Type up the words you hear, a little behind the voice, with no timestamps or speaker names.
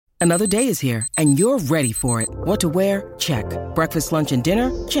Another day is here, and you're ready for it. What to wear? Check. Breakfast, lunch, and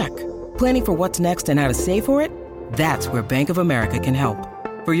dinner? Check. Planning for what's next and how to save for it? That's where Bank of America can help.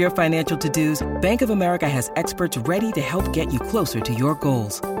 For your financial to-dos, Bank of America has experts ready to help get you closer to your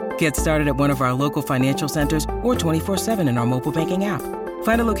goals. Get started at one of our local financial centers or 24/7 in our mobile banking app.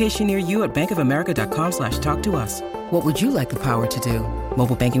 Find a location near you at bankofamerica.com/talktous. What would you like the power to do?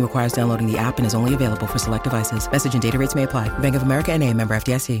 Mobile banking requires downloading the app and is only available for select devices. Message and data rates may apply. Bank of America N.A., member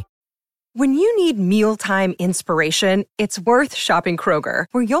FDIC. When you need mealtime inspiration, it's worth shopping Kroger,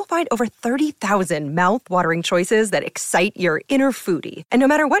 where you'll find over 30,000 mouth-watering choices that excite your inner foodie. And no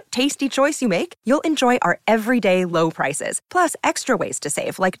matter what tasty choice you make, you'll enjoy our everyday low prices, plus extra ways to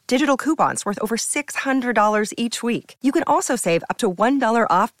save, like digital coupons worth over $600 each week. You can also save up to $1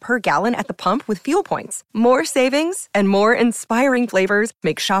 off per gallon at the pump with fuel points. More savings and more inspiring flavors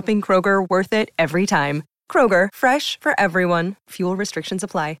make shopping Kroger worth it every time. Kroger, fresh for everyone. Fuel restrictions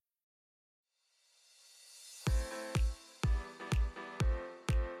apply.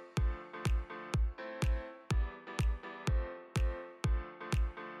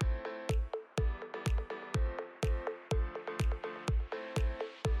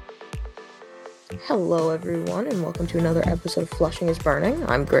 Hello everyone, and welcome to another episode of Flushing is Burning.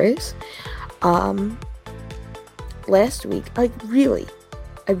 I'm Grace. Last week, I really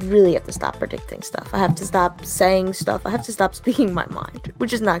have to stop predicting stuff. I have to stop saying stuff. I have to stop speaking my mind,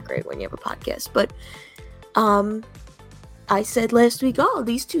 which is not great when you have a podcast. But, I said last week,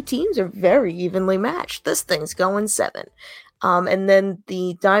 these two teams are very evenly matched. This thing's going 7. And then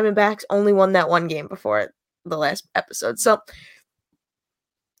the Diamondbacks only won that one game before the last episode. So,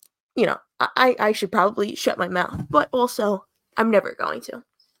 you know, I should probably shut my mouth, but also I'm never going to.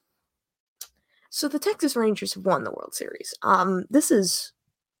 So the Texas Rangers have won the World Series. This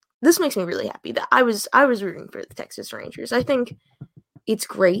makes me really happy that I was rooting for the Texas Rangers. I think it's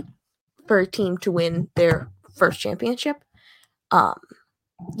great for a team to win their first championship.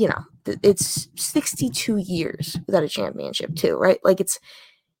 You know, it's 62 years without a championship too, right? Like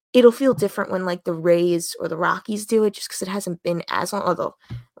it'll feel different when like the Rays or the Rockies do it, just because it hasn't been as long. Although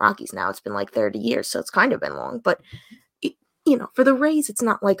Rockies now, it's been like 30 years, so it's kind of been long. But for the Rays, it's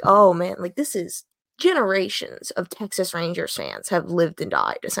not like, oh man, like this is generations of Texas Rangers fans have lived and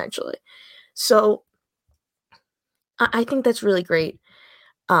died essentially. So I think that's really great.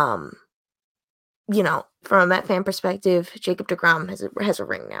 From a Met fan perspective, Jacob deGrom has a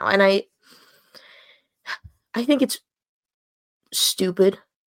ring now, and I think it's stupid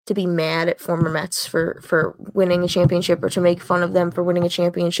to be mad at former Mets for winning a championship, or to make fun of them for winning a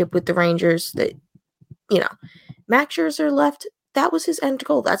championship with the Rangers. That, Max Scherzer left. That was his end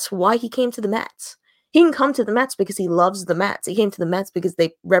goal. That's why he came to the Mets. He didn't come to the Mets because he loves the Mets. He came to the Mets because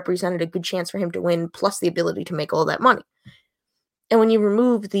they represented a good chance for him to win, plus the ability to make all that money. And when you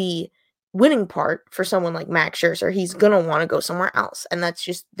remove the winning part for someone like Max Scherzer, he's going to want to go somewhere else. And that's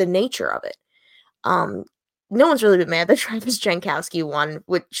just the nature of it. No one's really been mad that Travis Jankowski won,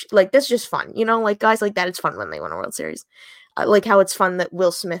 which, like, that's just fun. Guys like that, it's fun when they win a World Series. Like how it's fun that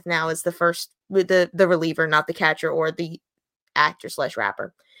Will Smith now is the first, the reliever, not the catcher or the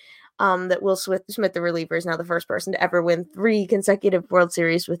actor/rapper. That Will Smith, the reliever, is now the first person to ever win 3 consecutive World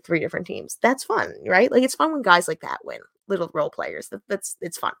Series with 3 different teams. That's fun, right? Like, it's fun when guys like that win, little role players.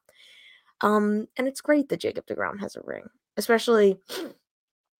 It's fun. And it's great that Jacob deGrom has a ring, especially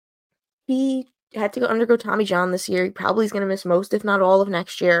he had to undergo Tommy John this year. He probably is going to miss most, if not all, of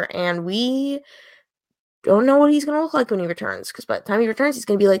next year. And we don't know what he's going to look like when he returns, because by the time he returns, he's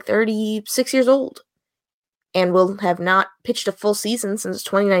going to be like 36 years old and will have not pitched a full season since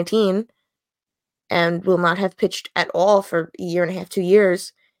 2019 and will not have pitched at all for a year and a half, 2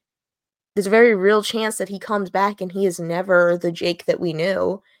 years. There's a very real chance that he comes back and he is never the Jake that we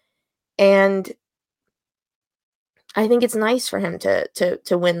knew. And I think it's nice for him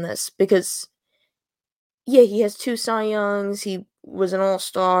to win this, because yeah, he has 2 Cy Youngs, he was an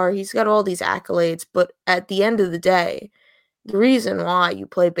all-star, he's got all these accolades, but at the end of the day, the reason why you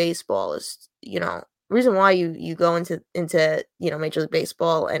play baseball is, the reason why you go into Major League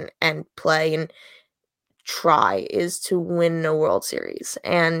Baseball and play and try is to win a World Series.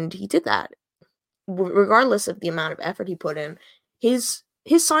 And he did that. Regardless of the amount of effort he put in, his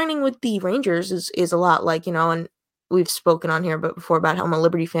signing with the Rangers is a lot like, and we've spoken on here before about how I'm a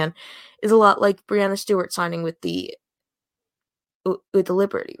Liberty fan, is a lot like Breanna Stewart signing with the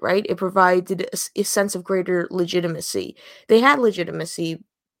Liberty, right? It provided a sense of greater legitimacy. They had legitimacy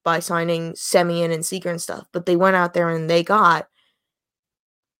by signing Semien and Seager and stuff, but they went out there and they got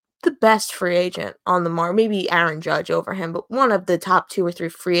the best free agent on the market, maybe Aaron Judge over him, but one of the top 2 or 3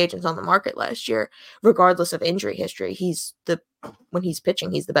 free agents on the market last year, regardless of injury history. He's the when he's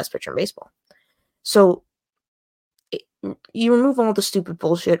pitching, he's the best pitcher in baseball. So you remove all the stupid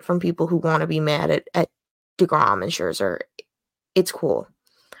bullshit from people who want to be mad at DeGrom and Scherzer. It's cool.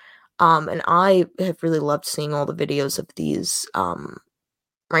 And I have really loved seeing all the videos of these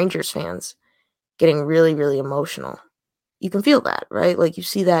Rangers fans getting really, really emotional. You can feel that, right? Like, you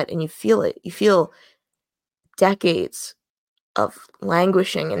see that and you feel it. You feel decades of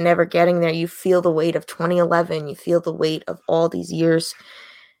languishing and never getting there. You feel the weight of 2011. You feel the weight of all these years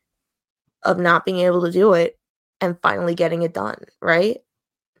of not being able to do it and finally getting it done, right?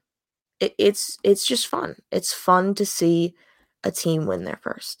 It's just fun. It's fun to see a team win their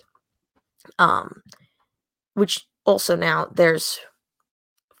first. Which also now there's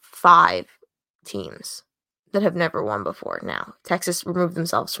 5 teams that have never won before now. Texas removed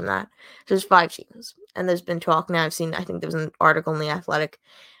themselves from that. So there's 5 teams. And there's been talk now. I think there was an article in The Athletic,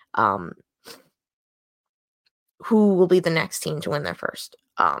 who will be the next team to win their first.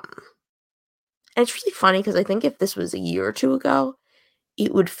 And it's really funny because I think if this was a year or 2 ago,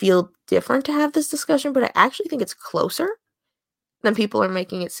 it would feel different to have this discussion, but I actually think it's closer than people are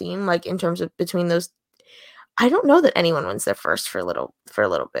making it seem, like, in terms of between those. I don't know that anyone wins their first for a little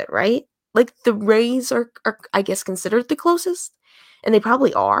bit, right? Like, the Rays are I guess considered the closest, and they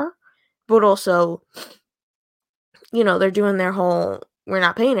probably are, but also, they're doing their whole we're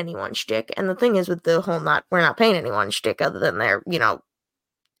not paying anyone shtick. And the thing is with the whole we're not paying anyone shtick, other than their,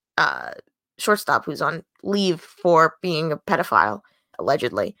 shortstop who's on leave for being a pedophile,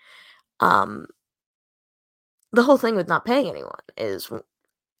 allegedly. The whole thing with not paying anyone is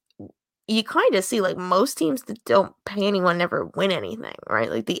you kind of see, like, most teams that don't pay anyone never win anything, right?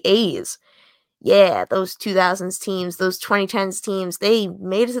 Like the A's, yeah, those 2000s teams, those 2010s teams, they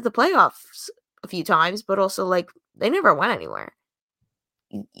made it to the playoffs a few times, but also, like, they never went anywhere.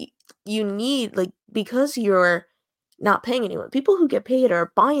 You need, like, because you're not paying anyone, people who get paid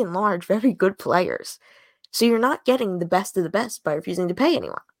are by and large very good players. So you're not getting the best of the best by refusing to pay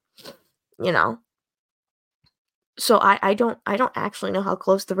anyone, So I don't actually know how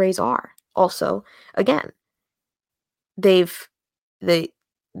close the Rays are. Also, again, their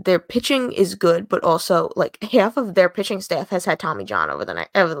pitching is good, but also, like, half of their pitching staff has had Tommy John over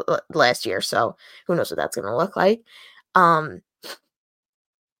the last year, so who knows what that's going to look like.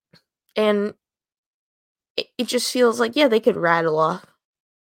 And it just feels like, yeah, they could rattle off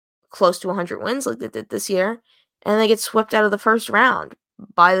close to 100 wins like they did this year, and they get swept out of the first round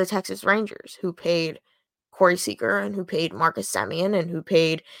by the Texas Rangers, who paid Corey Seager and who paid Marcus Semien and who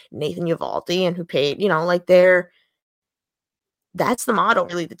paid Nathan Eovaldi and who paid, that's the model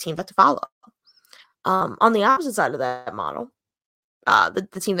really the team had to follow. On the opposite side of that model, the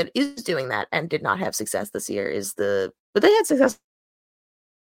team that is doing that and did not have success this year but they had success,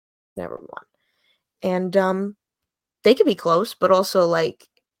 never won. And they could be close, but also, like,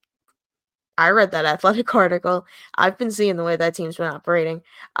 I read that Athletic article. I've been seeing the way that team's been operating.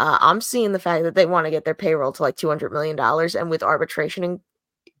 I'm seeing the fact that they want to get their payroll to like $200 million, and with arbitration and,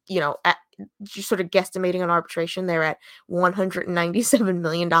 just sort of guesstimating on arbitration, they're at $197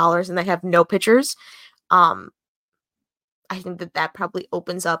 million, and they have no pitchers. I think that probably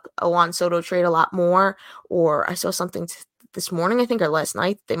opens up a Juan Soto trade a lot more. Or I saw something this morning, I think, or last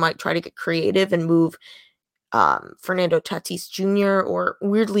night, they might try to get creative and move Fernando Tatis Jr. or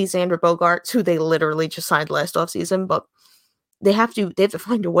weirdly Xander Bogaerts, who they literally just signed last offseason, but they have to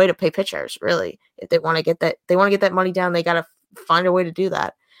find a way to pay pitchers, really. If they want to get that money down, they got to find a way to do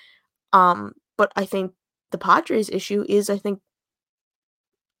that. But I think the Padres issue is, I think,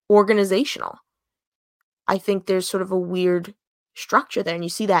 organizational. I think there's sort of a weird structure there, and you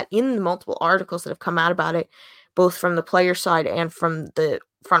see that in the multiple articles that have come out about it, both from the player side and from the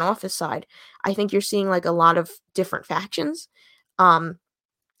front office side. I think you're seeing, like, a lot of different factions. They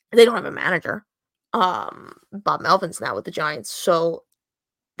don't have a manager. Bob Melvin's now with the Giants, so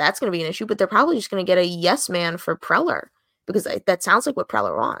that's going to be an issue, but they're probably just going to get a yes man for Preller, because that sounds like what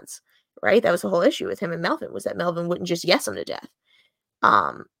Preller wants, right? That was the whole issue with him and Melvin, was that Melvin wouldn't just yes him to death.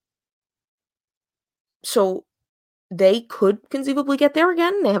 So they could conceivably get there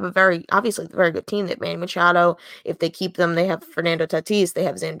again. They have obviously a very good team. They have Manny Machado. If they keep them, they have Fernando Tatis. They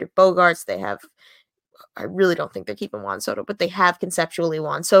have Xander Bogaerts. I really don't think they're keeping Juan Soto, but they have conceptually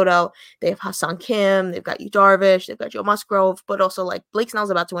Juan Soto. They have Ha-Seong Kim. They've got Yu Darvish. They've got Joe Musgrove. But also, like, Blake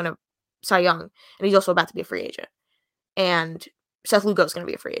Snell's about to win a Cy Young, and he's also about to be a free agent. And Seth Lugo's going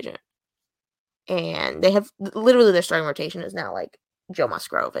to be a free agent. And they have literally their starting rotation is now, like, Joe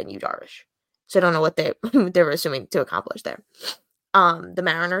Musgrove and Yu Darvish. So I don't know what they were assuming to accomplish there. The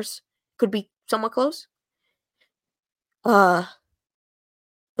Mariners could be somewhat close. But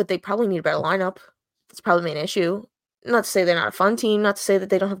they probably need a better lineup. That's probably the main issue. not to say they're not a fun team, not to say that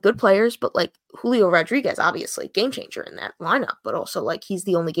they don't have good players, but like Julio Rodriguez, obviously, game changer in that lineup, but also like he's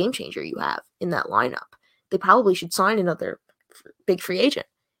the only game changer you have in that lineup. They probably should sign another big free agent,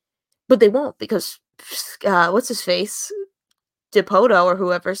 but they won't because what's his face? Dipoto or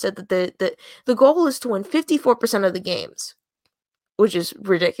whoever said that the goal is to win 54% of the games, which is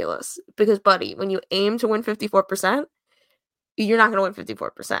ridiculous because, buddy, when you aim to win 54%, you're not going to win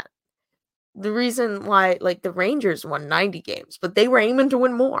 54%. The reason why, like, the Rangers won 90 games, but they were aiming to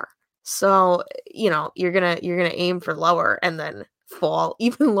win more. So, you're gonna aim for lower and then fall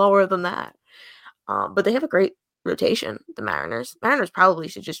even lower than that. But they have a great rotation, the Mariners. Mariners probably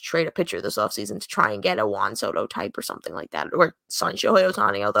should just trade a pitcher this offseason to try and get a Juan Soto type or something like that, or sign Shohei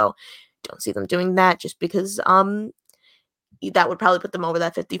Ohtani, although don't see them doing that just because that would probably put them over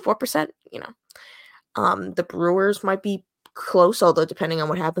that 54%, The Brewers might be close, although depending on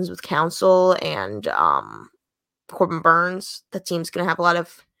what happens with Council and Corbin Burns, that team's going to have a lot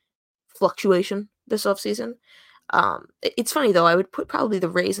of fluctuation this offseason. It's funny, though. I would put probably the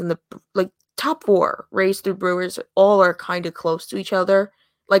Rays in the, top 4, Rays through Brewers, all are kind of close to each other.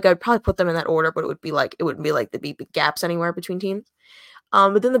 Like, I'd probably put them in that order, but it wouldn't be like there'd be big gaps anywhere between teams.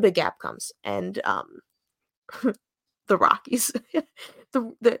 But then the big gap comes, and the Rockies.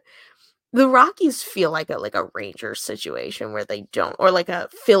 The Rockies feel like a Rangers situation where they don't, or like a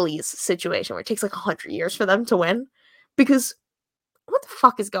Phillies situation where it takes like 100 years for them to win, because what the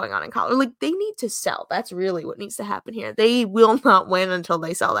fuck is going on in Colorado? Like, they need to sell. That's really what needs to happen here. They will not win until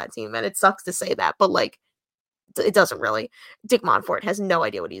they sell that team, and it sucks to say that, but like, it doesn't really. Dick Monfort has no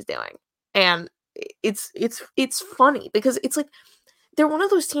idea what he's doing, and it's funny because it's like they're one of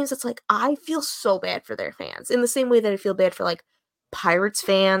those teams that's like, I feel so bad for their fans in the same way that I feel bad for like Pirates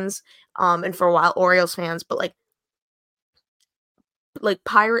fans, and for a while Orioles fans, but like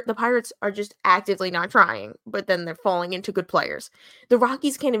the Pirates are just actively not trying, but then they're falling into good players. The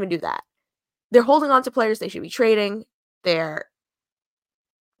Rockies can't even do that. They're holding on to players they should be trading. They're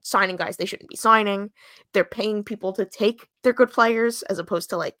signing guys they shouldn't be signing. They're paying people to take their good players as opposed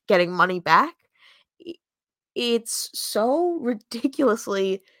to like getting money back. It's so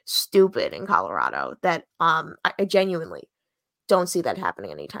ridiculously stupid in Colorado that I genuinely don't see that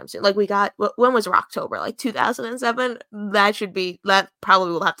happening anytime soon. Like, we got, when was Rocktober? Like 2007? That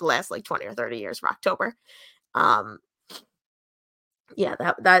probably will have to last like 20 or 30 years for October. Yeah,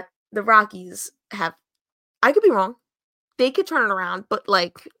 that the Rockies have, I could be wrong. They could turn it around, but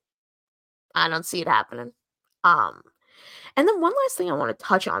like, I don't see it happening. And then one last thing I want to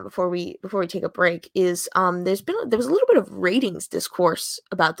touch on before we take a break is there was a little bit of ratings discourse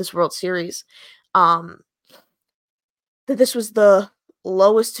about this World Series. That this was the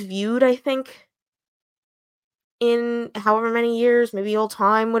lowest viewed, I think, in however many years, maybe all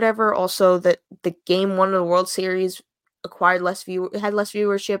time, whatever. Also, that the Game 1 of the World Series had less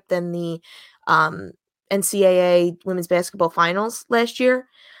viewership than the NCAA Women's Basketball Finals last year.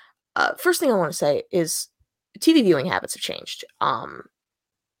 First thing I want to say is TV viewing habits have changed.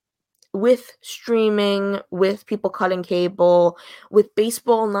 With streaming, with people cutting cable, with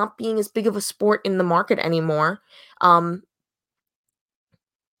baseball not being as big of a sport in the market anymore, and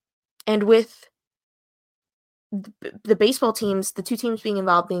with the baseball teams, the two teams being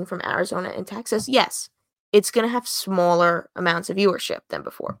involved being from Arizona and Texas, yes, it's going to have smaller amounts of viewership than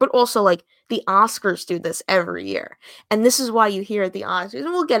before. But also, like, the Oscars do this every year. And this is why you hear at the Oscars, and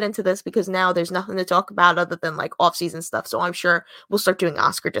we'll get into this because now there's nothing to talk about other than, like, off-season stuff. So I'm sure we'll start doing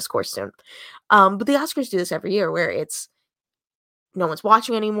Oscar discourse soon. But the Oscars do this every year where it's no one's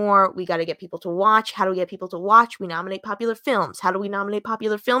watching anymore. We got to get people to watch. How do we get people to watch? We nominate popular films. How do we nominate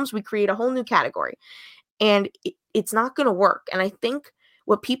popular films? We create a whole new category. And it's not going to work. And I think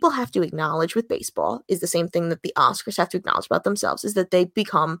what people have to acknowledge with baseball is the same thing that the Oscars have to acknowledge about themselves, is that they've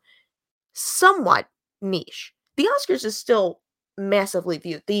become somewhat niche. The Oscars is still massively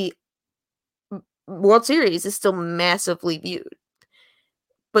viewed. The World Series is still massively viewed.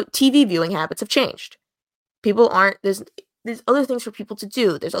 But TV viewing habits have changed. People aren't, there's other things for people to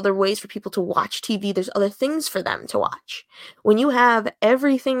do. There's other ways for people to watch TV. There's other things for them to watch. When you have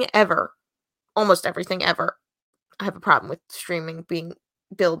everything ever, almost everything ever, I have a problem with streaming being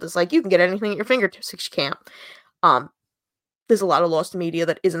billed as like you can get anything at your fingertips, which you can't. There's a lot of lost media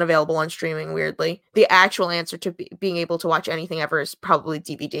that isn't available on streaming, weirdly. The actual answer to being able to watch anything ever is probably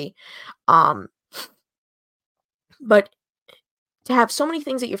DVD. But to have so many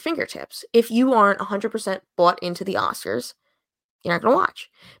things at your fingertips, if you aren't 100% bought into the Oscars, you're not going to watch.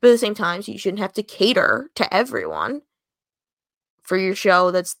 But at the same time, you shouldn't have to cater to everyone for your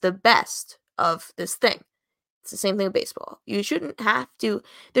show that's the best of this thing. It's the same thing with baseball. You shouldn't have to.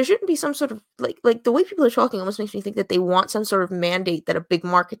 There shouldn't be some sort of like the way people are talking almost makes me think that they want some sort of mandate that a big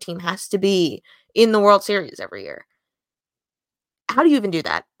market team has to be in the World Series every year. How do you even do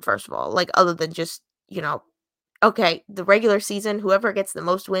that? First of all, like other than just okay, the regular season, whoever gets the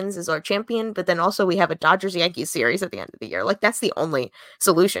most wins is our champion. But then also we have a Dodgers Yankees series at the end of the year. Like that's the only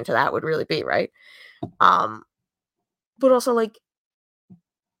solution to that would really be right. But also like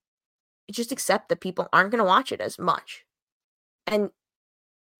just accept that people aren't going to watch it as much. And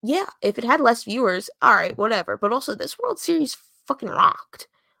yeah, if it had less viewers, all right, whatever. But also, this World Series fucking rocked.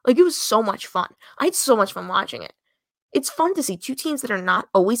 Like, it was so much fun. I had so much fun watching it. It's fun to see two teams that are not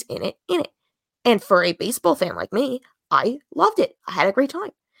always in it. And for a baseball fan like me, I loved it. I had a great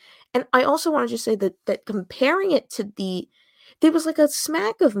time. And I also want to just say that comparing it to there was like a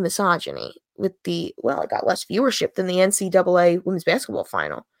smack of misogyny with it got less viewership than the NCAA women's basketball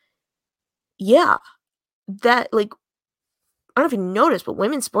final. Yeah, that like I don't know if you noticed, but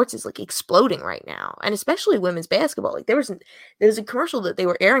women's sports is like exploding right now, and especially women's basketball. Like there was a commercial that they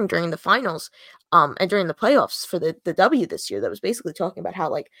were airing during the finals, and during the playoffs for the W this year that was basically talking about how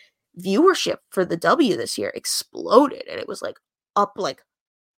like viewership for the W this year exploded, and it was like up like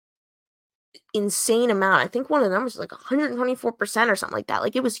insane amount. I think one of the numbers was like 124% or something like that.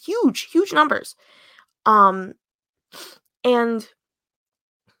 Like it was huge, huge numbers. And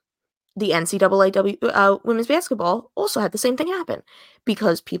the NCAA women's basketball also had the same thing happen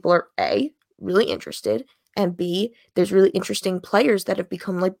because people are A, really interested, and B, there's really interesting players that have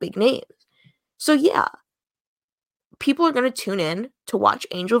become like big names. So yeah, people are going to tune in to watch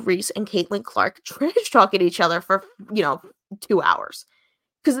Angel Reese and Caitlin Clark trash talk at each other for 2 hours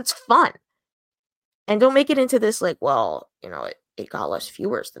because it's fun. And don't make it into this like, well, it got less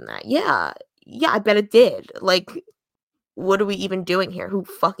viewers than that. Yeah, I bet it did. Like, what are we even doing here? Who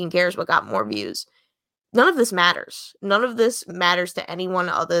fucking cares what got more views? None of this matters. None of this matters to anyone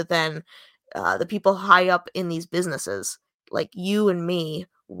other than the people high up in these businesses, like you and me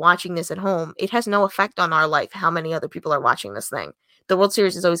watching this at home. It has no effect on our life how many other people are watching this thing. The World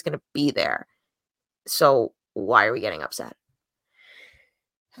Series is always going to be there. So why are we getting upset?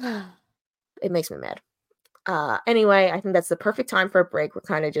 It makes me mad. Anyway, I think that's the perfect time for a break. We're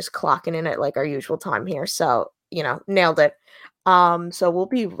kind of just clocking in at like our usual time here. So, nailed it. So we'll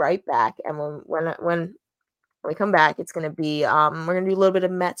be right back. And when we come back, it's going to be, we're going to do a little bit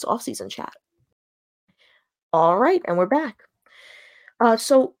of Mets offseason chat. All right. And we're back.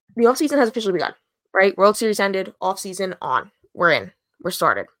 So the offseason has officially begun, right? World Series ended, offseason on. We're in. We're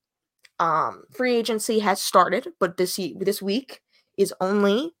started. Free agency has started, but this week is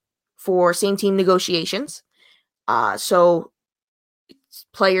only for same team negotiations. So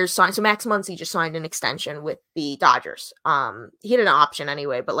players signed. So Max Muncy just signed an extension with the Dodgers. He had an option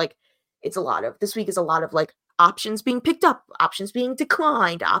anyway, but like this week is a lot of like options being picked up, options being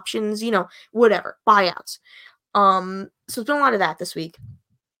declined, options, whatever, buyouts. So it's been a lot of that this week.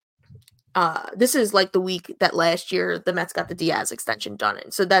 This is like the week that last year the Mets got the Diaz extension done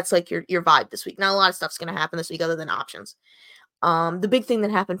in. So that's like your vibe this week. Not a lot of stuff's going to happen this week other than options. The big thing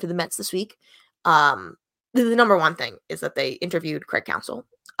that happened for the Mets this week, the number one thing is that they interviewed Craig Counsell.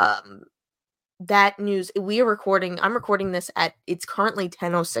 That news, I'm recording this it's currently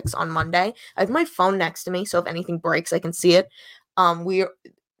 10:06 on Monday. I have my phone next to me, so if anything breaks, I can see it.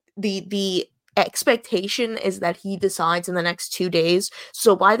 The expectation is that he decides in the next 2 days.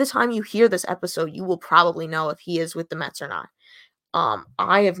 So by the time you hear this episode, you will probably know if he is with the Mets or not.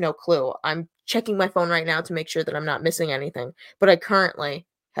 I have no clue. I'm checking my phone right now to make sure that I'm not missing anything, but I currently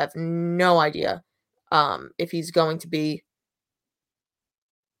have no idea if he's going to be.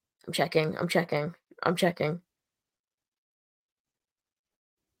 I'm checking.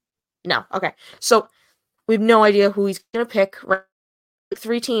 No, okay. So we have no idea who he's going to pick. Right?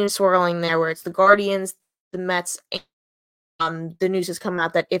 3 teams swirling there, where it's the Guardians, the Mets. The news has come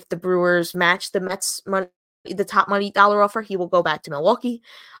out that if the Brewers match the Mets money, the top money dollar offer, he will go back to Milwaukee.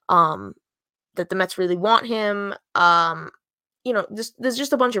 That the Mets really want him. There's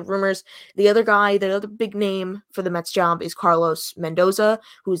just a bunch of rumors. The other big name for the Mets job is Carlos Mendoza,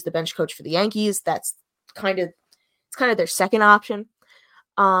 who's the bench coach for the Yankees. That's kind of their second option.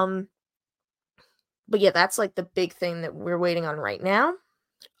 But yeah, that's like the big thing that we're waiting on right now.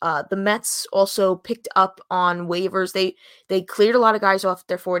 The Mets also picked up on waivers. They cleared a lot of guys off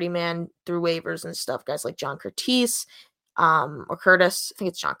their 40-man through waivers and stuff. Guys like John Curtis, or Curtis. I think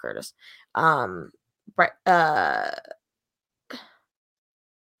it's John Curtis.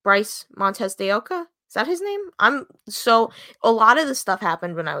 Bryce Montez de Oca. Is that his name? A lot of this stuff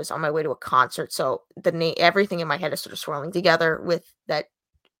happened when I was on my way to a concert. So everything in my head is sort of swirling together with that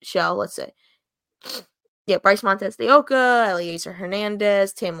show. Let's say Yeah, Bryce Montes de Oca, Eliezer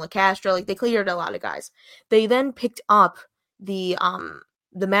Hernandez, Tim LaCastro, like they cleared a lot of guys. They then picked up the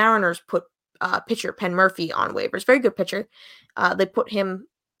Mariners put pitcher Penn Murphy on waivers. Very good pitcher. They put him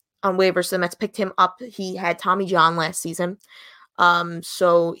on waivers, so the Mets picked him up. He had Tommy John last season.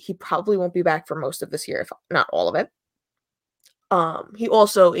 So he probably won't be back for most of this year, if not all of it. He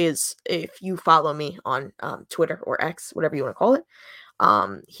also is, if you follow me on Twitter or X, whatever you want to call it,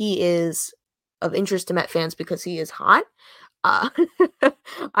 he is of interest to Met fans because he is hot. I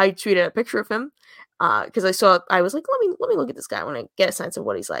tweeted a picture of him because I was like, let me look at this guy. I want to get a sense of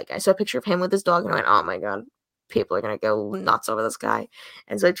what he's like. I saw a picture of him with his dog, and I went, oh my god, people are gonna go nuts over this guy.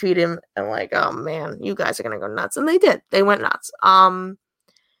 And so I tweeted him, and I'm like, oh man, you guys are gonna go nuts, and they did. They went nuts.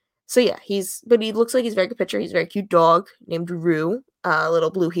 So yeah, he looks like he's a very good pitcher. He's a very cute dog named Rue, a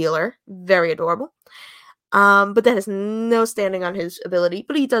little blue heeler, very adorable. But that has no standing on his ability.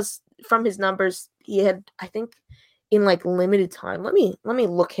 But he does, from his numbers, he had, I think, in like limited time. Let me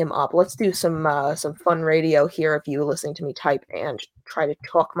look him up. Let's do some fun radio here of you listening to me type and try to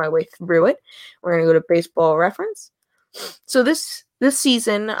talk my way through it. We're gonna go to Baseball Reference. So this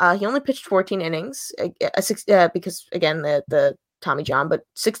season, he only pitched 14 innings, because again the Tommy John, but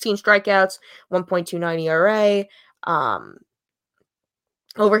 16 strikeouts, 1.29 ERA.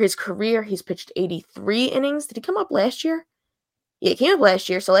 Over his career, he's pitched 83 innings. Did he come up last year? Yeah, he came up last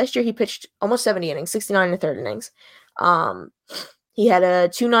year. So last year he pitched almost 70 innings, 69 and a third innings. He had a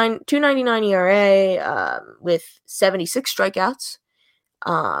 2.99 ERA with 76 strikeouts,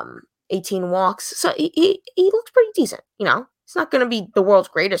 18 walks. So he looks pretty decent. You know, he's not going to be the world's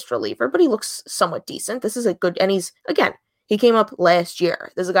greatest reliever, but he looks somewhat decent. This is a good, and he's, again, he came up last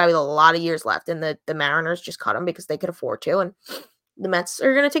year. There's a guy with a lot of years left, and the Mariners just cut him because they could afford to, and the Mets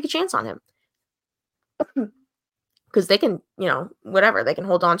are going to take a chance on him. Because they can, you know, whatever, they can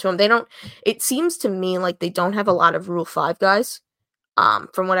hold on to him. They don't, it seems to me like they don't have a lot of Rule 5 guys,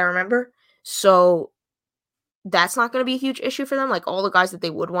 from what I remember. So that's not going to be a huge issue for them. Like, all the guys that they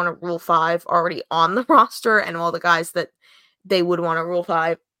would want to Rule 5 are already on the roster, and all the guys that they would want to Rule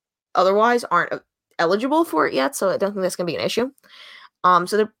 5 otherwise aren't eligible for it yet, so I don't think that's going to be an issue.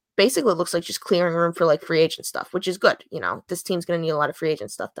 So they're basically, it looks like just clearing room for like free agent stuff, which is good. You know, this team's going to need a lot of free agent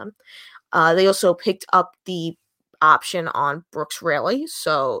stuff done. They also picked up the option on Brooks Raley,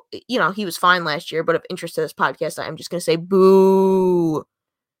 so you know he was fine last year, but of interest to this podcast, I'm just going to say boo.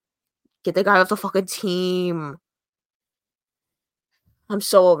 Get the guy off the fucking team. I'm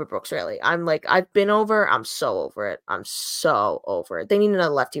so over Brooks Raley. I'm so over it. I'm so over it. They need another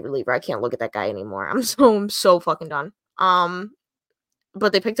lefty reliever. I can't look at that guy anymore. I'm so fucking done.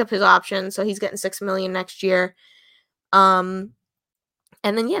 But they picked up his option, so he's getting $6 million next year. And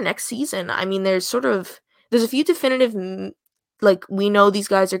then yeah, next season, I mean, there's a few definitive, like, we know these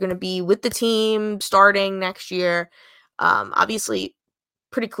guys are going to be with the team starting next year. Obviously,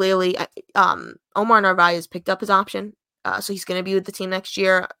 pretty clearly, Omar Narvaez picked up his option. So he's going to be with the team next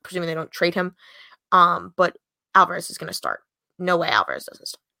year, presuming they don't trade him. But Alvarez is going to start. No way Alvarez doesn't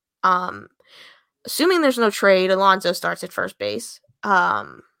start. Assuming there's no trade, Alonso starts at first base. Jeff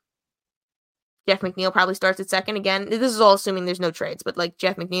McNeil probably starts at second again. This is all assuming there's no trades, but like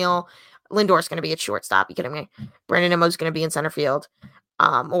Jeff McNeil, Lindor's going to be at shortstop. You kidding me? Brandon Nimmo's going to be in center field.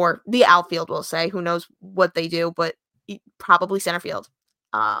 Or the outfield, we'll say. Who knows what they do, but probably center field.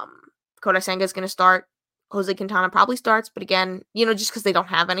 Kodai Senga is going to start. Jose Quintana probably starts, but again, you know, just because they don't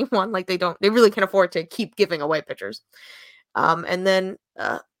have anyone, like they really can afford to keep giving away pitchers. And then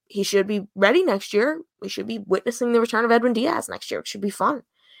he should be ready next year. We should be witnessing the return of Edwin Diaz next year, which should be fun.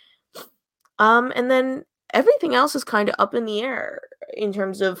 And then everything else is kind of up in the air in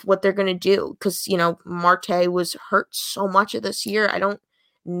terms of what they're going to do. Because, you know, Marte was hurt so much of this year. I don't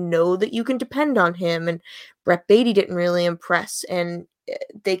know that you can depend on him. And Brett Beatty didn't really impress. And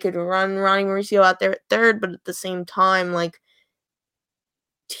they could run Ronnie Mauricio out there at third, but at the same time, like,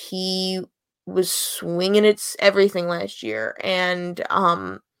 he was swinging at everything last year. And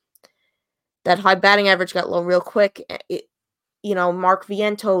that high batting average got low real quick. You know, Mark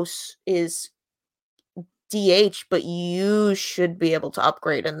Vientos is DH, but you should be able to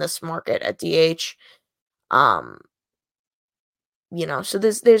upgrade in this market at DH. You know, so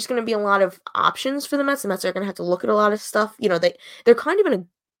there's going to be a lot of options for the Mets. The Mets are going to have to look at a lot of stuff. You know, they're kind of in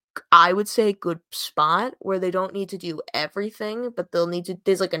I would say, good spot where they don't need to do everything, but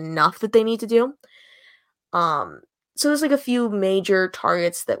there's like enough that they need to do. So there's like a few major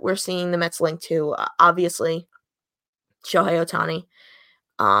targets that we're seeing the Mets link to. Obviously, Shohei Ohtani.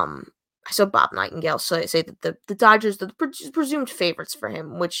 I saw Bob Nightingale say that the Dodgers are the presumed favorites for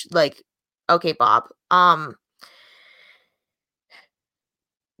him, which, like, okay, Bob.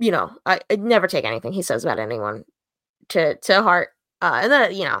 I'd never take anything he says about anyone to heart. And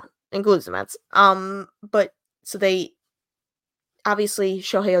that, includes the Mets. But so they obviously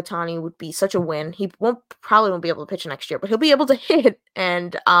Shohei Ohtani would be such a win. He probably won't be able to pitch next year, but he'll be able to hit.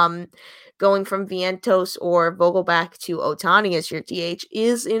 And going from Vientos or Vogelback to Ohtani as your DH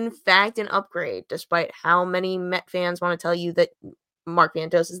is in fact an upgrade, despite how many Met fans want to tell you that Mark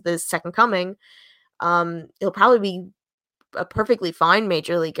Vientos is the second coming. He'll probably be a perfectly fine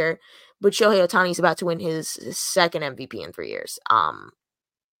major leaguer, but Shohei Ohtani is about to win his second MVP in 3 years.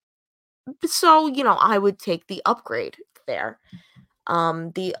 So, I would take the upgrade there.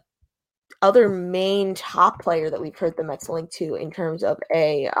 The other main top player that we've heard the Mets link to in terms of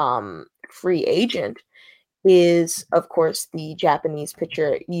a free agent is, of course, the Japanese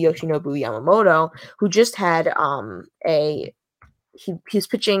pitcher Yoshinobu Yamamoto, who just had he was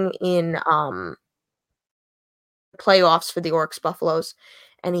pitching in playoffs for the Oryx Buffaloes,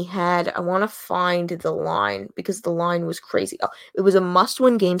 and he had, I want to find the line because the line was crazy. Oh, it was a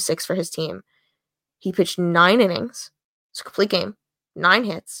must-win Game 6 for his team. He pitched 9 innings. It's a complete game. 9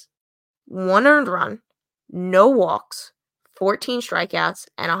 hits, 1 earned run, no walks, 14 strikeouts,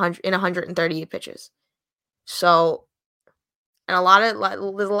 and 138 pitches. So, and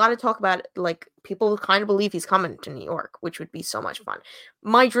there's a lot of talk about, like, people kind of believe he's coming to New York, which would be so much fun.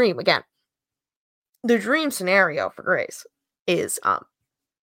 My dream, again, the dream scenario for Grace is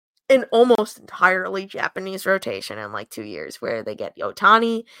an almost entirely Japanese rotation in like 2 years, where they get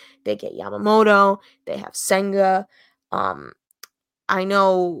Ohtani, they get Yamamoto, they have Senga. I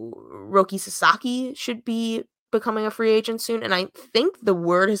know Roki Sasaki should be becoming a free agent soon, and I think the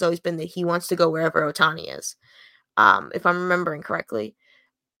word has always been that he wants to go wherever Ohtani is, if I'm remembering correctly.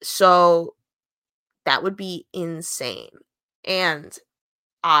 So that would be insane, and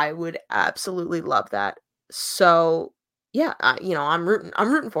I would absolutely love that. So yeah, I'm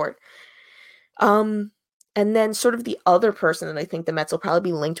rooting for it. And then sort of the other person that I think the Mets will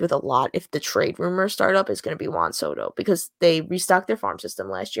probably be linked with a lot if the trade rumors start up is going to be Juan Soto, because they restocked their farm system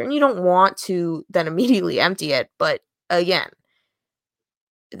last year, and you don't want to then immediately empty it. But again,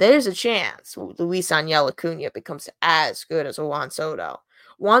 there's a chance Luis Ángel Acuna becomes as good as a Juan Soto.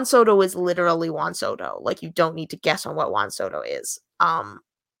 Juan Soto is literally Juan Soto. Like, you don't need to guess on what Juan Soto is.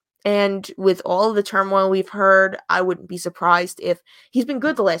 And with all the turmoil we've heard, I wouldn't be surprised if he's been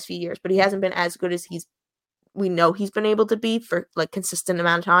good the last few years, but he hasn't been as good as we know he's been able to be for like consistent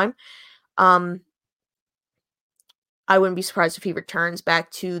amount of time. I wouldn't be surprised if he returns back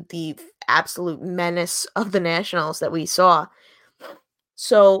to the absolute menace of the Nationals that we saw.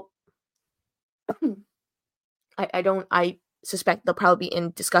 So I suspect they'll probably be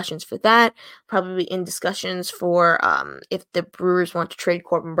in discussions for that, probably in discussions for if the Brewers want to trade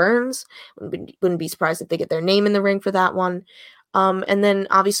Corbin Burns. Wouldn't be surprised if they get their name in the ring for that one. And then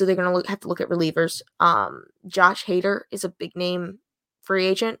obviously they're going to have to look at relievers. Josh Hader is a big name free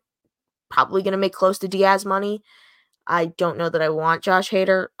agent, probably going to make close to Diaz money. I don't know that I want Josh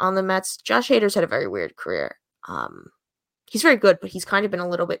Hader on the Mets. Josh Hader's had a very weird career. He's very good, but he's kind of been a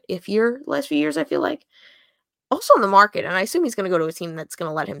little bit iffier the last few years, I feel like. Also on the market, and I assume he's going to go to a team that's going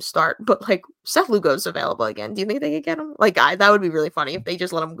to let him start, but like, Seth Lugo's available again. Do you think they could get him? Like, that would be really funny if they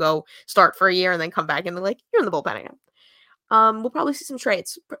just let him go start for a year and then come back and they're like, you're in the bullpen again. We'll probably see some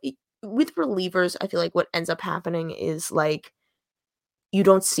trades. With relievers, I feel like what ends up happening is, like, you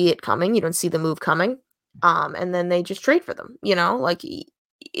don't see it coming. You don't see the move coming. And then they just trade for them, Like,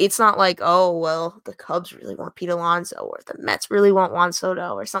 it's not like, oh, well, the Cubs really want Pete Alonso or the Mets really want Juan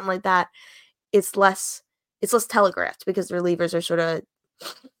Soto or something like that. It's less telegraphed because the relievers are sort of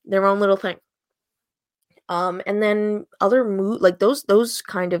their own little thing. And then other like those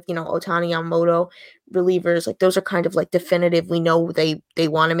kind of, Ohtani, Yamamoto relievers, like, those are kind of like definitive. We know they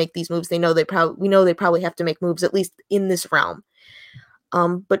want to make these moves. We know they probably have to make moves, at least in this realm.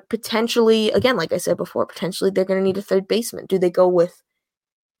 But potentially, again, like I said before, potentially they're going to need a third baseman. Do they go with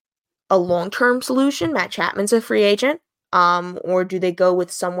a long-term solution? Matt Chapman's a free agent. Or do they go with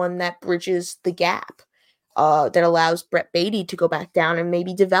someone that bridges the gap? That allows Brett Baty to go back down and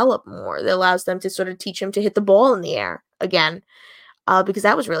maybe develop more. That allows them to sort of teach him to hit the ball in the air again. Because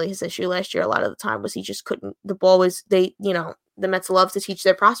that was really his issue last year. A lot of the time was he just couldn't. The ball was, the Mets love to teach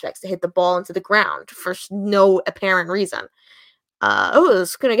their prospects to hit the ball into the ground for no apparent reason.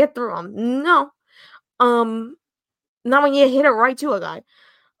 It's going to get through him. No. Not when you hit it right to a guy.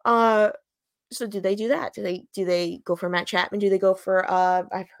 So do they do that? Do they go for Matt Chapman? Do they go for,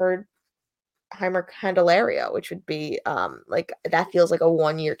 I've heard, Heimer Candelario, which would be like, that feels like a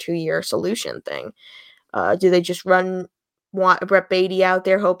 1 year, 2 year solution thing. Do they just run want Brett Beatty out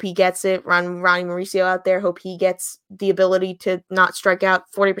there. Hope he gets it. Ronnie Mauricio out there. Hope he gets the ability to not strike out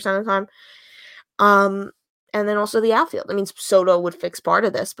 40% of the time. And then also the outfield. I mean, Soto would fix part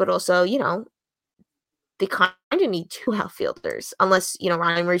of this, but also, they kind of need two outfielders, unless,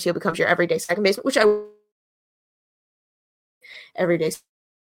 Ronnie Mauricio becomes your everyday second baseman, which everyday,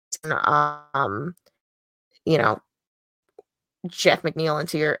 Jeff McNeil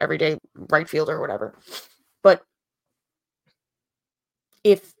into your everyday right fielder or whatever. But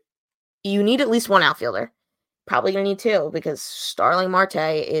if you need at least one outfielder, probably going to need two, because Starling Marte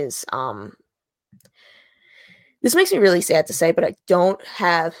is, this makes me really sad to say, but I don't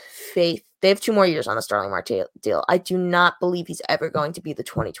have faith. They have 2 more years on the Starling Marte deal. I do not believe he's ever going to be the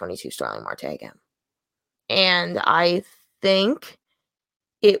 2022 Starling Marte again. And I think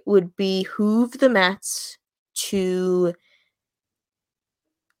it would behoove the Mets to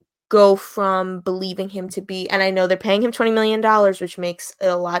go from believing him to be, and I know they're paying him $20 million, which makes it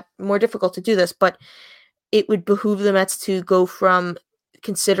a lot more difficult to do this, but it would behoove the Mets to go from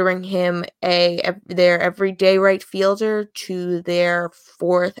considering him their everyday right fielder to their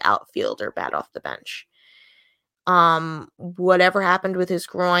 4th outfielder bat off the bench. Whatever happened with his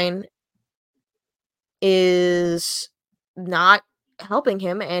groin is not helping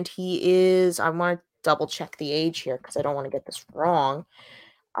him, and he is, I want to double check the age here because I don't want to get this wrong.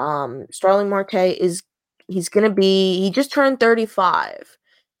 Starling Marte he just turned 35.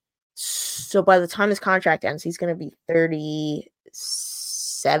 So by the time his contract ends, he's going to be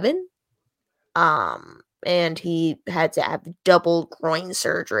 37. And he had to have double groin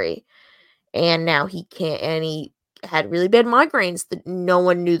surgery, and now he can't, and he had really bad migraines that no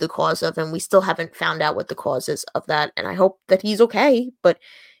one knew the cause of, and we still haven't found out what the cause is of that, and I hope that he's okay, but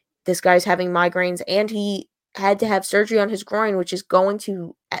this guy's having migraines, and he had to have surgery on his groin, which is going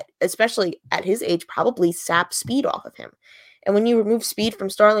to, especially at his age, probably sap speed off of him. And when you remove speed from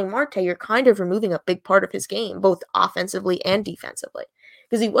Starling Marte, you're kind of removing a big part of his game, both offensively and defensively.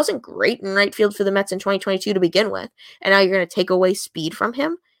 Because he wasn't great in right field for the Mets in 2022 to begin with, and now you're going to take away speed from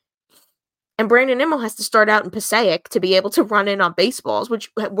him. And Brandon Nimmo has to start out in Passaic to be able to run in on baseballs,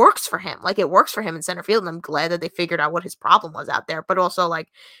 which works for him. Like, it works for him in center field, and I'm glad that they figured out what his problem was out there. But also, like,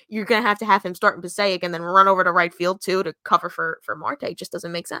 you're going to have him start in Passaic and then run over to right field, too, to cover for Marte. It just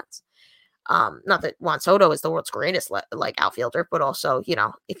doesn't make sense. Not that Juan Soto is the world's greatest, outfielder, but also,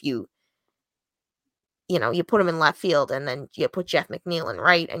 if you put him in left field and then you put Jeff McNeil in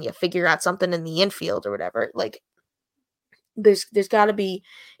right and you figure out something in the infield or whatever, like, there's got to be,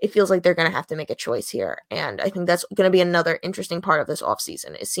 it feels like they're going to have to make a choice here. And I think that's going to be another interesting part of this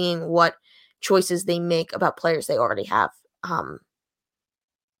offseason, is seeing what choices they make about players they already have.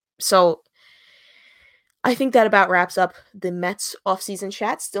 So I think that about wraps up the Mets offseason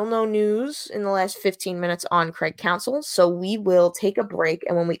chat. Still no news in the last 15 minutes on Craig Counsell. So we will take a break,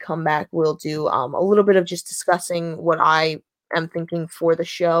 and when we come back, we'll do a little bit of just discussing what I am thinking for the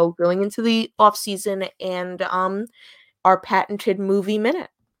show going into the offseason, and our patented movie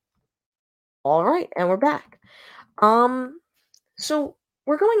minute. All right, and we're back. So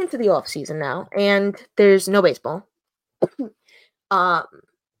we're going into the off season now, and there's no baseball.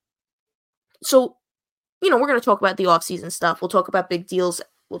 So, we're going to talk about the off season stuff. We'll talk about big deals.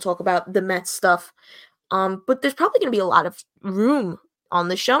 We'll talk about the Mets stuff. But there's probably going to be a lot of room on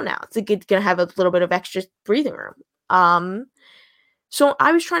the show now. It's going to have a little bit of extra breathing room. So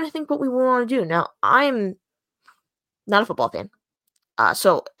I was trying to think what we want to do. Now, I'm not a football fan.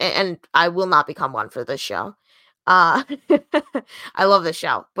 And I will not become one for this show. I love this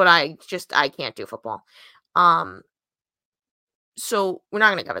show, but I can't do football. So we're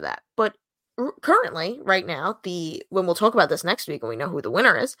not going to cover that. But currently, right now, when we'll talk about this next week and we know who the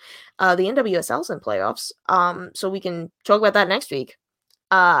winner is, the NWSL's in playoffs. So we can talk about that next week.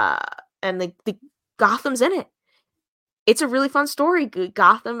 And the Gotham's in it. It's a really fun story.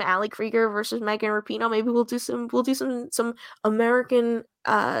 Gotham, Ali Krieger versus Megan Rapinoe. Maybe we'll do some American,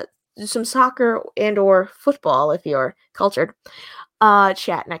 some soccer and or football if you're cultured.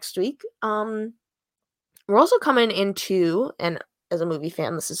 Chat next week. We're also coming into, and as a movie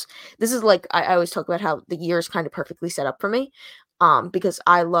fan, this is like, I always talk about how the year is kind of perfectly set up for me, because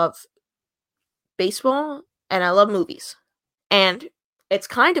I love baseball and I love movies, and it's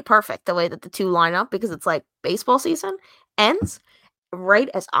kind of perfect the way that the two line up, because it's like baseball season ends right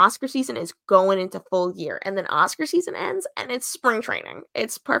as Oscar season is going into full year, and then Oscar season ends and it's spring training.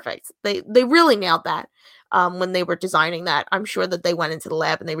 It's perfect. They really nailed that when they were designing that. I'm sure that they went into the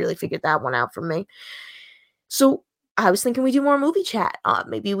lab and they really figured that one out for me. So I was thinking we do more movie chat.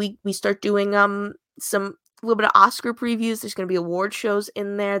 Maybe we start doing some little bit of Oscar previews. There's going to be award shows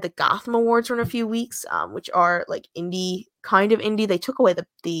in there. The Gotham Awards are in a few weeks, which are like indie kind of indie. They took away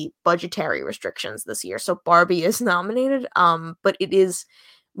the budgetary restrictions this year, so Barbie is nominated. But it is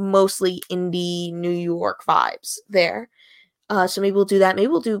mostly indie New York vibes there. So maybe we'll do that. Maybe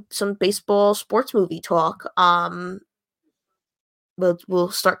we'll do some baseball sports movie talk. We'll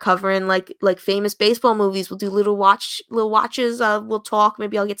start covering like famous baseball movies. We'll do little watches. We'll talk.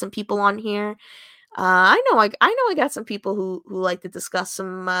 Maybe I'll get some people on here. I know I got some people who like to discuss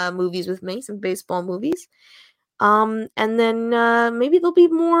some movies with me, some baseball movies. And then maybe there'll be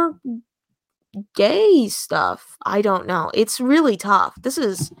more gay stuff. I don't know. It's really tough. This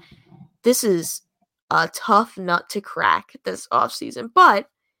is a tough nut to crack this off season, but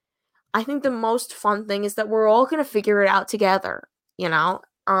I think the most fun thing is that we're all gonna figure it out together.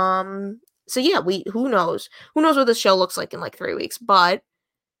 So yeah, who knows what this show looks like in like 3 weeks, but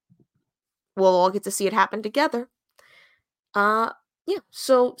we'll all get to see it happen together. Yeah,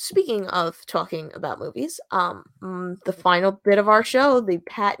 so speaking of talking about movies, the final bit of our show, the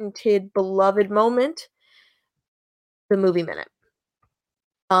patented beloved moment, the movie minute.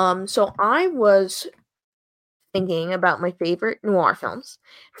 So I was thinking about my favorite noir films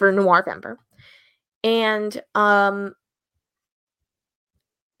for Noirvember, and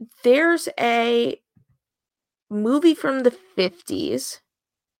there's a movie from the 50s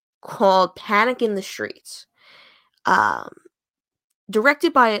called Panic in the Streets,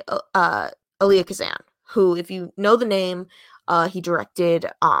 directed by Elia Kazan, who, if you know the name, he directed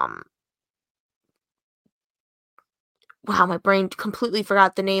wow, my brain completely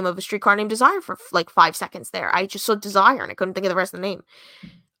forgot the name of A Streetcar Named Desire for like 5 seconds there. I just saw Desire and I couldn't think of the rest of the name.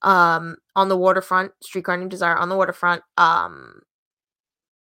 On the Waterfront, Streetcar Named Desire, On the Waterfront,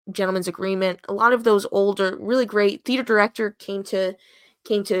 Gentleman's Agreement. A lot of those older, really great theater director came to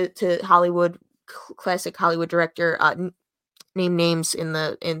Hollywood, classic Hollywood director. Name names in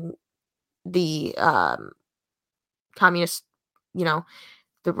the communist, the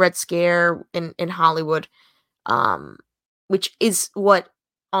Red Scare in Hollywood. Which is what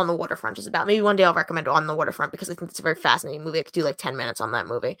On the Waterfront is about. Maybe one day I'll recommend On the Waterfront because I think it's a very fascinating movie. I could do like 10 minutes on that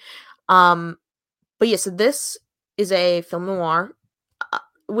movie. But yeah, so this is a film noir.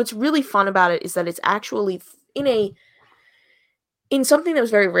 What's really fun about it is that it's actually in something that was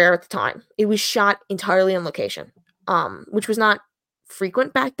very rare at the time. It was shot entirely on location, which was not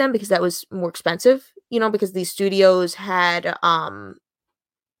frequent back then because that was more expensive, because these studios had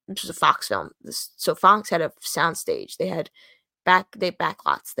which was a Fox film. So Fox had a soundstage. They had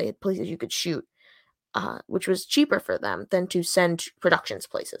backlots. They had places you could shoot, which was cheaper for them than to send productions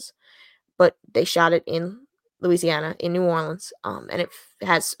places. But they shot it in Louisiana, in New Orleans, and it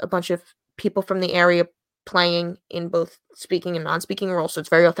has a bunch of people from the area playing in both speaking and non-speaking roles. So it's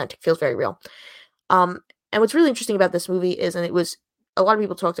very authentic, feels very real. And what's really interesting about this movie is, and it was a lot of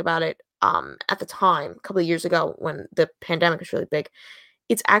people talked about it at the time, a couple of years ago when the pandemic was really big.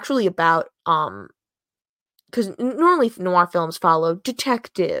 It's actually about, because normally noir films follow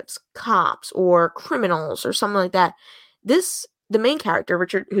detectives, cops, or criminals, or something like that. The main character,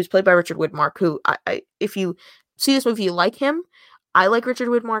 Richard, who's played by Richard Widmark, who, if you see this movie, you like him. I like Richard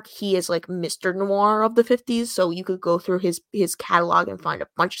Widmark. He is like Mr. Noir of the 50s, so you could go through his catalog and find a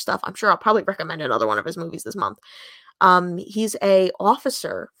bunch of stuff. I'm sure I'll probably recommend another one of his movies this month. He's a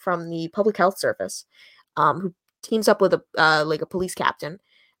officer from the Public Health Service, who teams up with a police captain,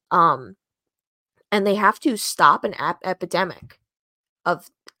 and they have to stop an epidemic of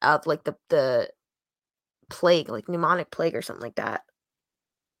like the plague, like pneumonic plague or something like that.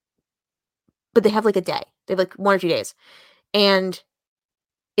 But they have like a day. They have like 1 or 2 days, and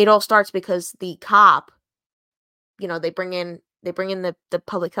it all starts because the cop, they bring in the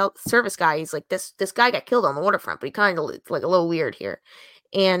public health service guy. He's like, this guy got killed on the waterfront, but he kind of like a little weird here,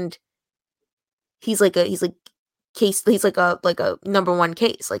 and he's like a number one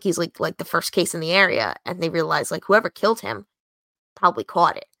case. Like he's like the first case in the area, and they realize like whoever killed him probably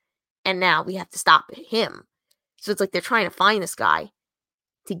caught it, and now we have to stop him. So it's like they're trying to find this guy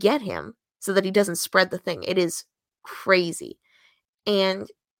to get him so that he doesn't spread the thing. It is crazy, and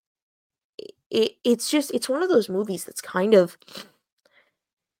it's one of those movies that's kind of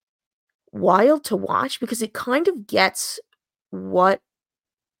wild to watch because it kind of gets what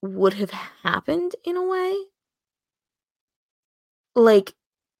would have happened in a way. Like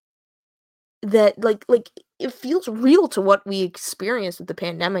that, like it feels real to what we experienced with the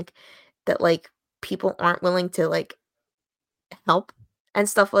pandemic, that like people aren't willing to like help and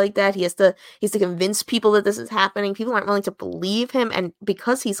stuff like that. He has to convince people that this is happening. People aren't willing to believe him, and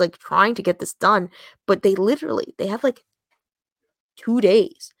because he's like trying to get this done, but they have like 2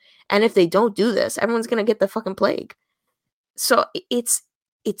 days, and if they don't do this, everyone's gonna get the fucking plague. So it's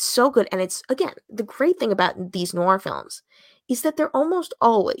It's so good. And it's, again, the great thing about these noir films is that they're almost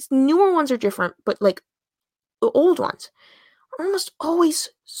always, newer ones are different, but like the old ones are almost always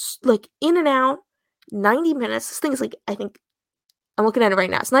like in and out, 90 minutes. This thing is like, I think, I'm looking at it right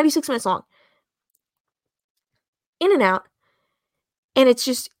now. It's 96 minutes long. In and out. And it's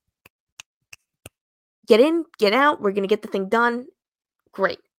just get in, get out. We're going to get the thing done.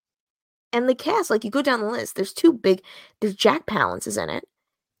 Great. And the cast, like, you go down the list, there's Jack Palance is in it,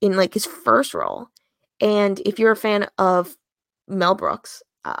 in like his first role. And if you're a fan of Mel Brooks,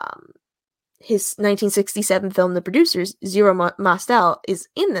 his 1967 film, The Producers, Zero Mostel is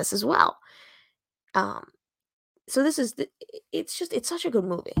in this as well. So this is, it's such a good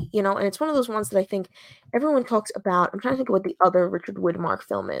movie, you know, and it's one of those ones that I think everyone talks about. I'm trying to think of what the other Richard Widmark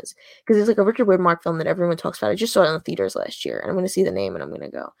film is, because there's like a Richard Widmark film that everyone talks about. I just saw it in the theaters last year, and I'm going to see the name and I'm going to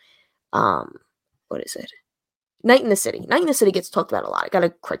go, what is it? Night in the City. Night in the City gets talked about a lot. It got a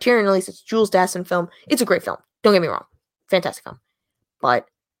Criterion release. It's a Jules Dassin film. It's a great film. Don't get me wrong. Fantastic film. But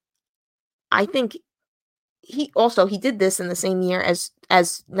I think he did this in the same year as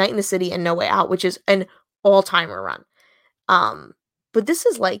Night in the City and No Way Out, which is an all-timer run. But this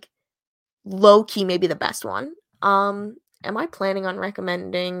is like low-key maybe the best one. Am I planning on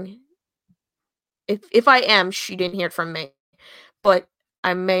recommending? If I am, she didn't hear it from me. But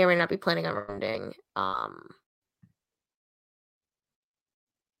I may or may not be planning on recommending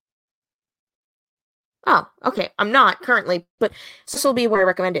oh, okay. I'm not currently, but this will be where I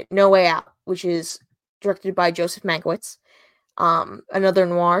recommend it. No Way Out, which is directed by Joseph Mankiewicz. Another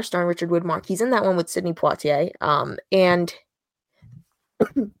noir starring Richard Widmark. He's in that one with Sidney Poitier. And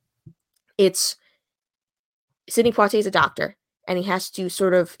it's Sidney Poitier is a doctor, and he has to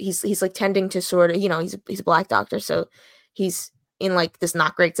sort of he's like tending to sort of, you know, he's a black doctor, so he's in like this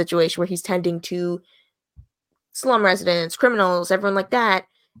not great situation where he's tending to slum residents, criminals, everyone like that,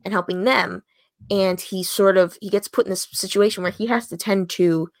 and helping them. And he gets put in this situation where he has to tend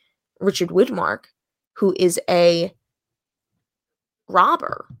to Richard Widmark, who is a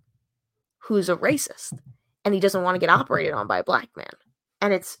robber, who's a racist, and he doesn't want to get operated on by a black man.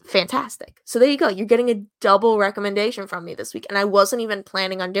 And it's fantastic. So there you go. You're getting a double recommendation from me this week. And I wasn't even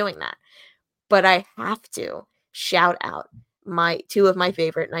planning on doing that. But I have to shout out two of my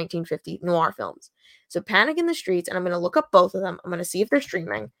favorite 1950 noir films. So Panic in the Streets, and I'm going to look up both of them. I'm going to see if they're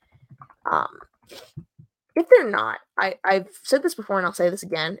streaming. If they're not, I've said this before and I'll say this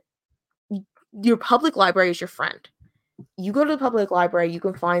again. Your public library is your friend. You go to the public library, you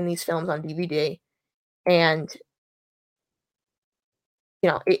can find these films on DVD, and you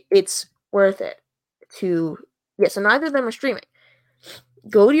know, it's worth it to, so neither of them are streaming.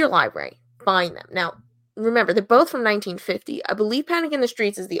 Go to your library, find them. Now, remember, they're both from 1950. I believe Panic in the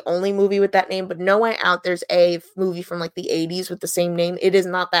Streets is the only movie with that name, but No Way Out, there's a movie from like the 80s with the same name. It is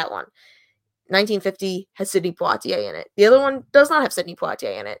not that one. 1950 has Sidney Poitier in it. The other one does not have Sidney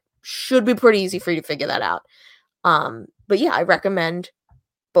Poitier in it. Should be pretty easy for you to figure that out. But yeah, I recommend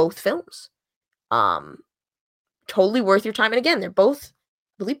both films. Totally worth your time. And again, they're both,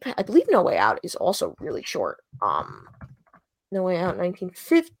 I believe No Way Out is also really short. No Way Out,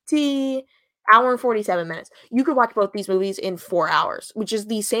 1950, hour and 47 minutes. You could watch both these movies in 4 hours, which is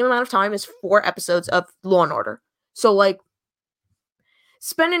the same amount of time as 4 episodes of Law and Order. So like,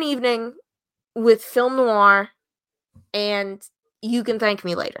 spend an evening with film noir, and you can thank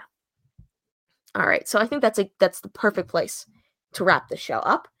me later. All right, so I think that's the perfect place to wrap this show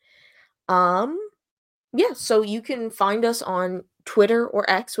up. Yeah, so you can find us on Twitter or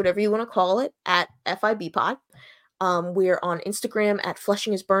X, whatever you want to call it, at FIBpod. We're on Instagram at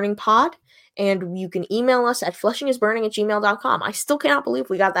FlushingIsBurningPod, and you can email us at flushingisburning@gmail.com. I still cannot believe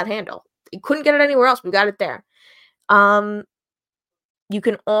we got that handle. You couldn't get it anywhere else. We got it there. You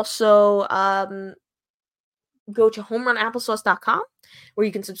can also go to homerunapplesauce.com, where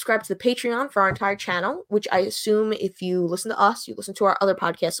you can subscribe to the Patreon for our entire channel, which I assume if you listen to us, you listen to our other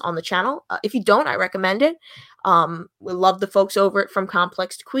podcasts on the channel. If you don't, I recommend it. We love the folks over at From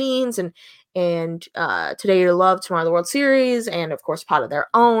Complex to Queens and Today You're Loved, Tomorrow the World Series, and of course Pot of Their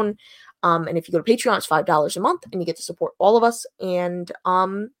Own. And if you go to Patreon, it's $5 a month, and you get to support all of us. And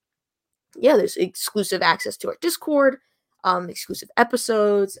yeah, there's exclusive access to our Discord, exclusive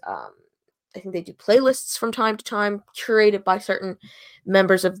episodes. I think they do playlists from time to time, curated by certain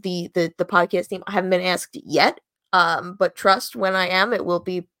members of the podcast team. I haven't been asked yet, but trust, when I am, it will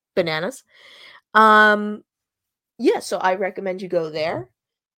be bananas. Yeah, so I recommend you go there.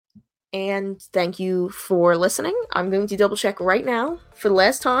 And thank you for listening. I'm going to double check right now for the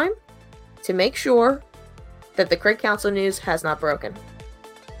last time to make sure that the Craig Council news has not broken.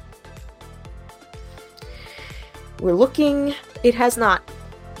 We're looking. It has not.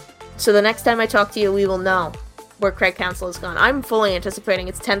 So the next time I talk to you, we will know where Craig Counsell has gone. I'm fully anticipating.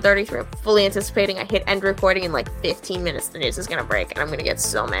 It's 10:33. I'm fully anticipating I hit end recording in like 15 minutes. The news is going to break, and I'm going to get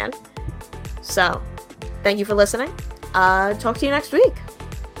so mad. So, thank you for listening. Talk to you next week.